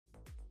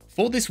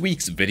For this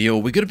week's video,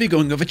 we're going to be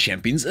going over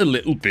champions a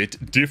little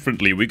bit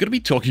differently. We're going to be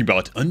talking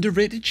about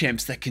underrated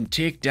champs that can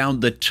take down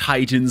the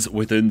titans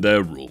within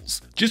their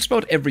rules. Just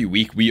about every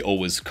week, we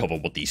always cover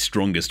what the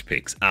strongest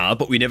picks are,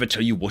 but we never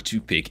tell you what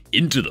to pick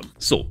into them.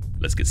 So,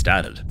 let's get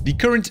started. The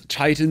current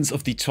titans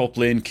of the top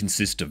lane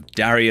consist of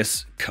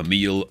Darius,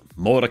 Camille,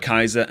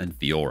 Mordekaiser, and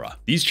Fiora.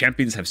 These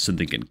champions have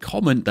something in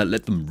common that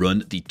let them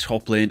run the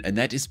top lane, and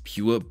that is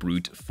pure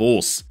brute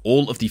force.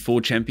 All of the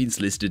 4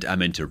 champions listed are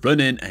meant to run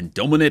in and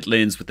dominate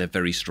lanes with their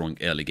very strong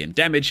early game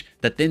damage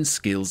that then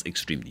scales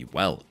extremely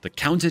well. The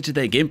counter to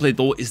their gameplay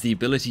though is the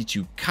ability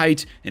to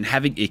kite and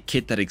having a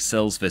kit that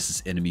excels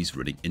versus enemies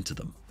running into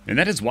them. And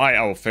that is why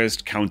our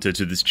first counter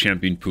to this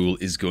champion pool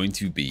is going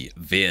to be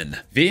Vayne.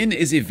 Vayne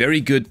is a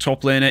very good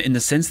top laner in the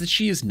sense that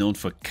she is known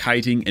for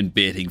kiting and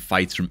baiting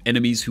fights from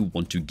enemies who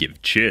want to give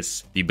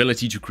chase. The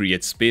ability to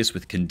create space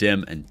with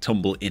Condemn and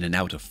tumble in and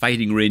out of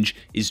fighting range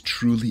is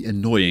truly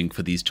annoying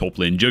for these top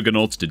lane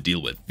juggernauts to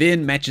deal with.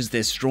 Vayne matches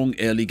their strong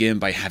early game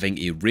by having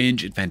a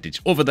range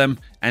advantage over them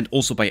and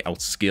also by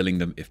outscaling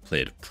them if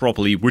played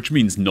properly, which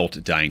means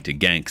not dying to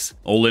ganks.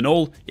 All in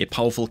all, a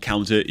powerful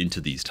counter into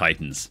these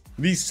titans.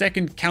 The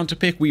second counter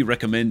pick we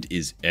recommend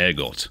is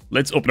Ergot.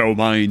 Let's open our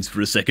minds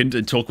for a second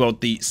and talk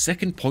about the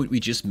second point we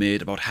just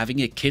made about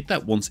having a kit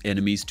that wants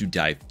enemies to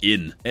dive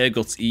in.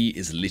 Ergot's E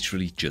is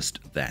literally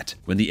just that.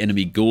 When the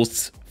enemy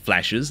ghosts,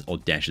 flashes, or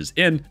dashes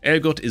in,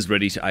 Ergot is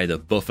ready to either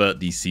buffer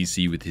the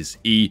CC with his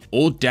E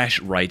or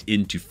dash right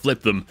in to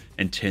flip them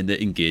and turn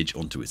their engage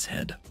onto its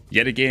head.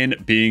 Yet again,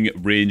 being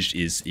ranged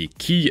is a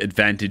key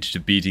advantage to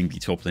beating the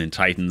top lane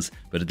titans,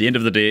 but at the end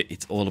of the day,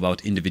 it's all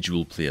about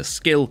individual player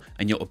skill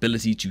and your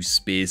ability to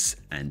space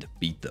and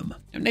beat them.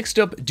 Now, next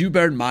up, do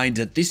bear in mind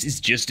that this is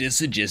just a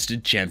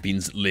suggested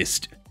champions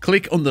list.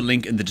 Click on the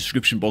link in the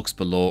description box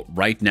below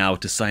right now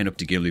to sign up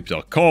to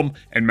GameLoop.com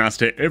and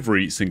master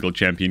every single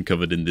champion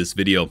covered in this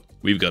video.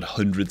 We've got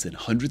hundreds and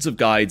hundreds of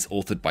guides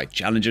authored by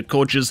challenger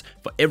coaches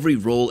for every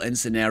role and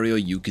scenario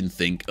you can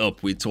think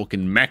up. We're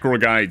talking macro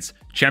guides,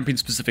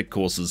 champion-specific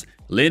courses,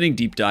 laning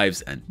deep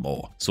dives, and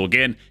more. So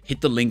again,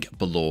 hit the link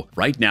below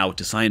right now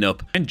to sign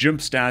up and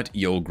jumpstart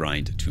your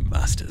grind to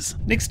masters.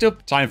 Next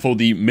up, time for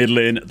the mid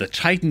lane. The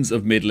titans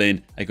of mid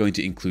lane are going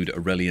to include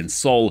Aurelion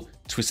Sol,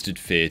 Twisted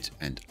Fate,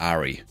 and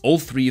Ahri. All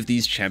 3 of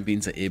these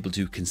champions are able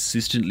to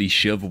consistently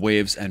shove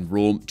waves and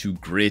roam to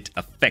great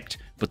effect,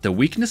 but their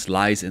weakness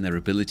lies in their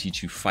ability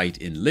to fight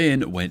in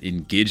lane when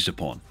engaged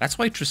upon. That's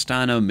why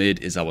Tristana mid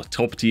is our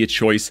top tier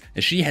choice,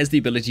 as she has the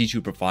ability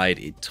to provide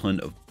a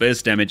ton of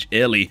burst damage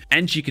early,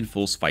 and she can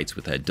force fights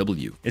with her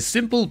W. A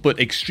simple but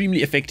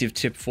extremely effective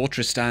tip for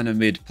Tristana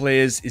mid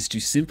players is to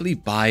simply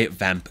buy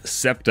Vamp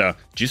Scepter,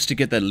 just to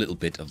get that little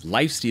bit of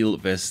lifesteal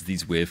versus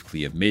these wave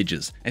clear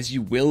mages, as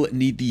you will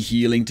need the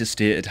healing to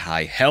stay at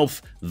high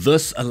health,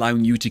 thus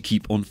allowing you to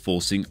keep on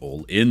forcing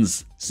all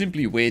ins.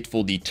 Simply wait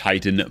for the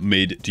Titan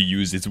mid to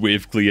use its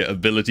wave clear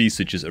ability,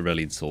 such as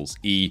Aurelion Sol's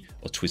E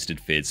or Twisted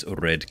Fate's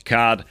red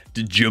card,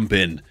 to jump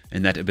in,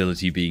 and that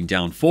ability being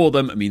down for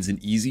them means an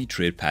easy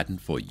trade pattern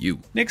for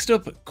you. Next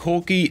up,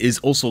 Corki is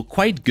also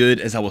quite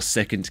good as our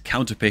second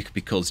counter pick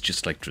because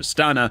just like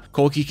Tristana,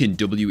 Corki can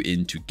W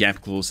into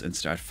gap close and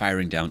start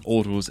firing down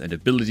autos and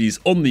abilities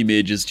on the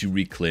mages to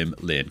reclaim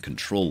lane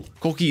control.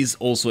 Corki is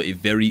also a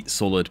very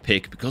solid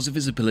pick because of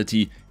his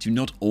ability to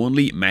not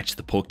only match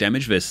the poke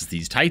damage versus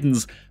these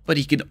titans, but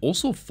he can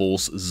also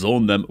force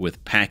zone them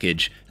with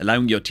package,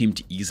 allowing your team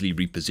to easily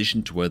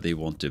reposition to where they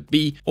want to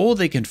be, or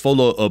they can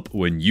follow up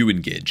when you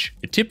engage.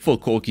 A tip for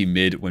Corki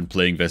mid when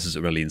playing versus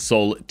Aurelion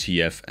Sol,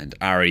 TF, and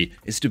Ahri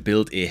is to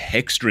build a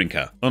Hex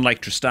Drinker.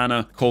 Unlike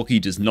Tristana,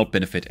 Corki does not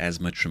benefit as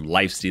much from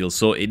lifesteal,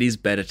 so it is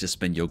better to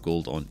spend your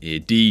gold on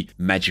AD,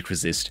 magic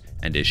resist,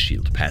 and a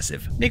shield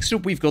passive. Next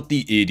up, we've got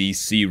the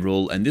ADC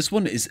role, and this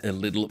one is a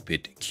little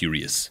bit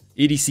curious.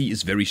 ADC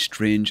is very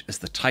strange as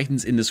the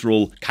titans in this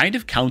role kind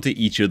of counter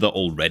each other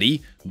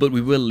already, but we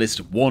will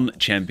list one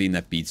champion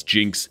that beats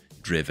Jinx,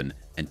 Draven,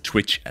 and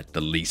Twitch at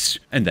the least,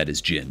 and that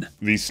is Jhin.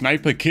 The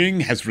Sniper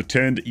King has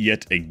returned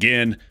yet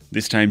again.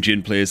 This time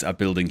Jhin players are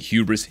building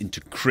Hubris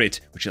into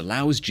crit, which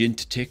allows Jhin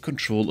to take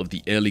control of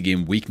the early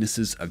game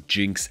weaknesses of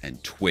Jinx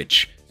and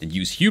Twitch, and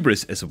use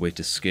Hubris as a way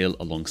to scale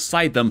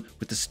alongside them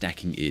with the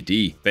stacking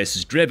AD.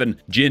 Versus Draven,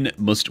 Jhin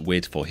must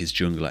wait for his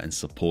jungler and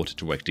support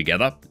to work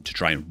together to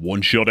try and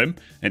one-shot him,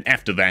 and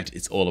after that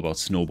it's all about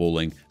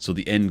snowballing, so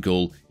the end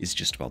goal is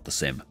just about the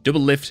same. Double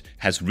Lift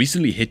has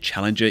recently hit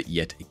Challenger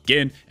yet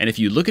again, and if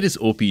you look at his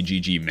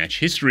OPGG match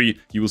history,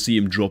 you will see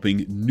him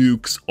dropping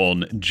nukes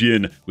on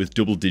Jhin with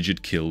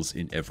double-digit kills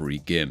in every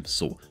game,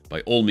 so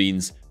by all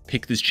means,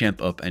 pick this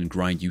champ up and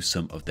grind you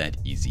some of that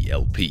easy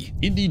LP.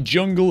 In the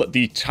jungle,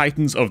 the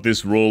titans of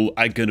this role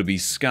are gonna be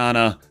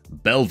Skarner,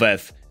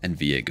 Bel'Veth, and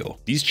Viego.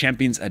 These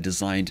champions are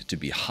designed to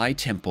be high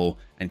tempo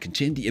and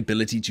contain the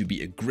ability to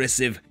be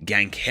aggressive,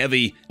 gank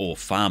heavy, or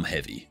farm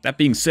heavy. That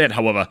being said,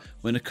 however,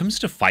 when it comes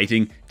to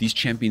fighting, these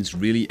champions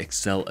really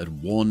excel at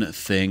one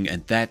thing,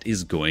 and that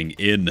is going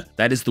in.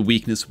 That is the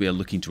weakness we are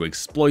looking to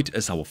exploit,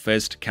 as our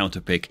first counter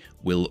pick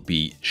will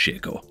be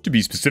Shaco. To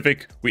be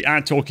specific, we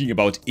are talking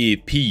about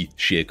AP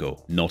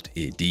Shaco, not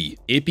AD.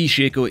 AP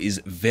Shaco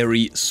is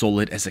very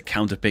solid as a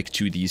counter pick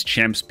to these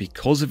champs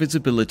because of its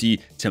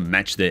ability to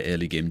match their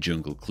early game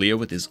jungle clear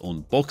with his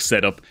own box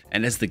setup,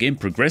 and as the game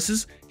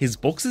progresses, his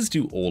boxes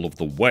do all of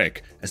the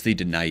work, as they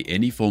deny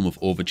any form of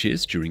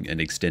overchase during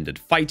an extended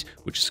fight,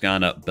 which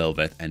Skarner,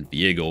 Bel'Veth, and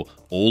Viego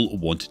all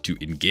want to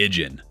engage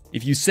in.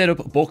 If you set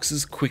up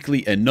boxes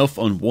quickly enough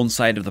on one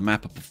side of the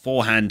map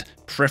beforehand,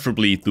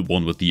 preferably the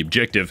one with the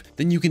objective,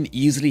 then you can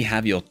easily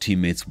have your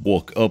teammates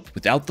walk up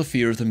without the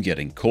fear of them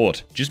getting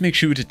caught. Just make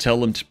sure to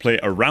tell them to play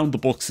around the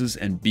boxes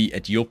and be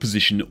at your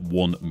position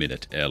 1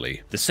 minute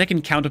early. The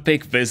second counter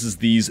pick versus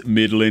these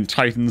mid lane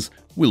titans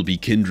will be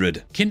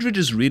Kindred. Kindred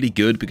is really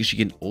good because she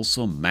can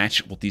also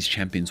match what these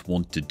champions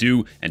want to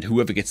do, and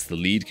whoever gets the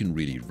lead can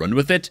really run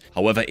with it.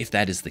 However, if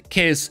that is the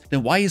case,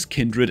 then why is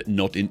Kindred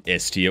not in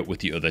S tier with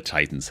the other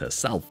titans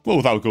herself? Well,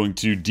 without going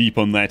too deep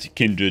on that,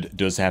 Kindred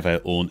does have her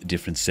own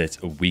different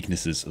set of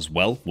weaknesses as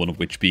well, one of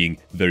which being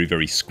very,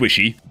 very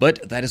squishy,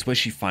 but that is where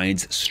she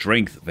finds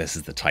strength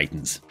versus the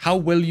titans. How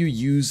well you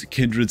use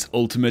Kindred's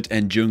ultimate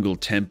and jungle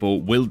tempo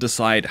will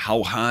decide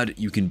how hard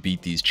you can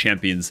beat these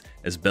champions,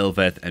 as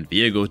Bel'Veth and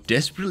Viego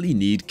desperately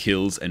need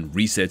kills and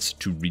resets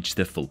to reach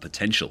their full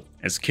potential.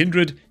 As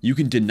Kindred, you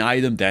can deny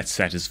them that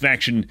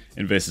satisfaction,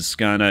 and versus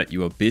Skarner,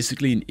 you are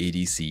basically an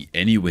ADC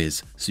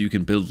anyways, so you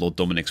can build Lord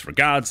Dominic's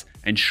regards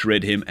and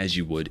shred him as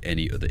you would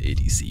any other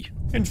ADC.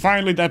 And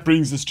finally, that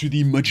brings us to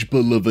the much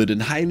beloved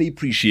and highly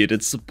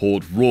appreciated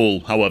support role.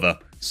 However,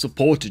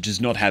 support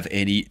does not have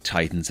any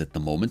titans at the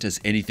moment,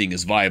 as anything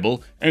is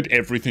viable and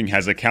everything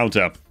has a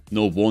counter.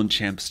 No one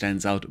champ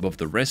stands out above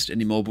the rest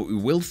anymore, but we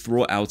will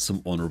throw out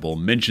some honorable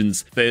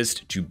mentions.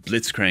 First, to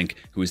Blitzcrank,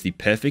 who is the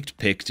perfect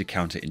pick to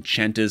counter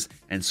enchanters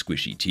and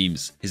squishy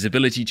teams. His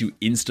ability to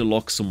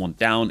insta-lock someone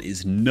down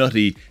is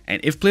nutty,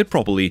 and if played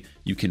properly,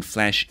 you can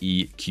flash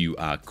E, Q,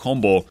 R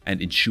combo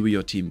and ensure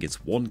your team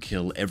gets 1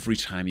 kill every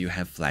time you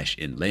have flash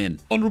in lane.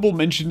 Honorable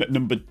mention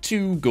number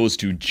 2 goes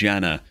to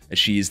Janna, as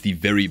she is the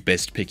very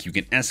best pick you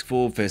can ask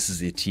for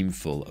versus a team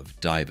full of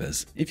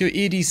divers. If your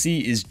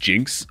ADC is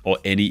Jinx, or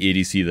any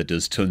ADC that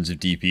does tons of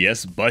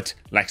DPS but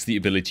lacks the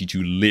ability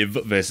to live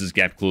versus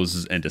gap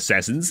closers and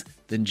assassins,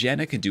 then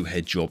Janna can do her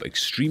job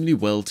extremely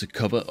well to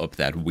cover up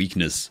that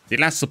weakness. The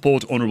last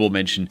support honorable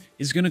mention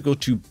is going to go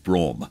to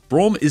Braum.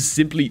 Braum is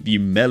simply the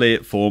melee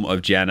form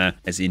of Janna,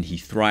 as in he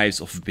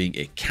thrives off of being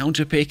a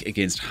counter pick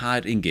against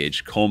hard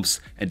engaged comps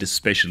and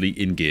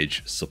especially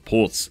engaged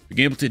supports.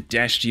 Being able to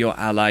dash to your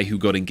ally who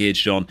got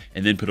engaged on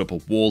and then put up a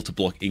wall to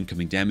block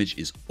incoming damage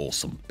is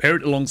awesome. Pair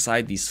it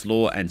alongside the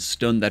slow and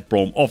stun that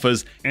Braum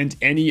offers, and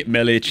any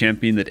melee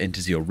champion that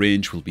enters your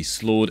range will be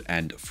slowed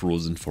and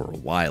frozen for a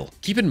while.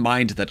 Keep in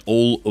mind that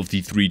all of the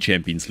 3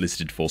 champions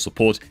listed for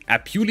support are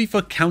purely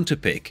for counter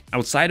pick.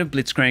 Outside of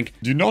Blitzcrank,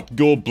 do not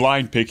go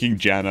blind picking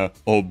Janna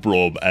or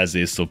Braum as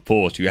a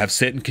support. You have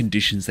certain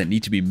conditions that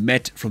need to be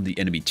met from the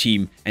enemy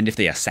team, and if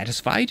they are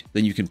satisfied,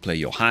 then you can play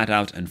your heart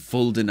out and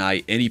full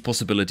deny any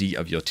possibility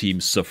of your team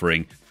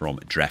suffering from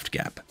draft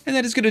gap. And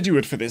that is going to do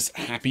it for this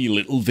happy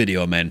little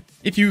video, man.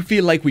 If you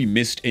feel like we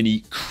missed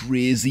any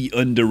crazy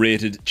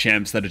underrated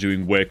champs that are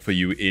doing work for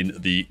you in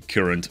the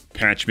current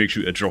patch, make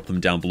sure to drop them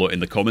down below in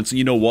the comments. And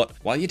you know what?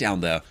 While you're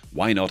down there,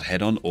 why not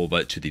head on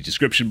over to the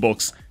description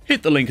box,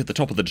 hit the link at the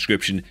top of the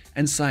description,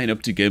 and sign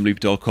up to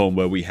GameLeap.com,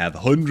 where we have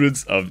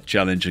hundreds of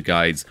challenger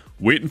guides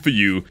waiting for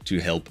you to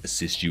help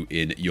assist you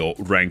in your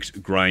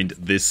ranked grind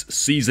this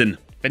season.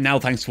 But now,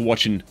 thanks for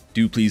watching.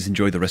 Do please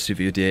enjoy the rest of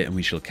your day, and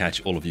we shall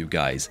catch all of you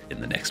guys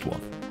in the next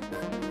one.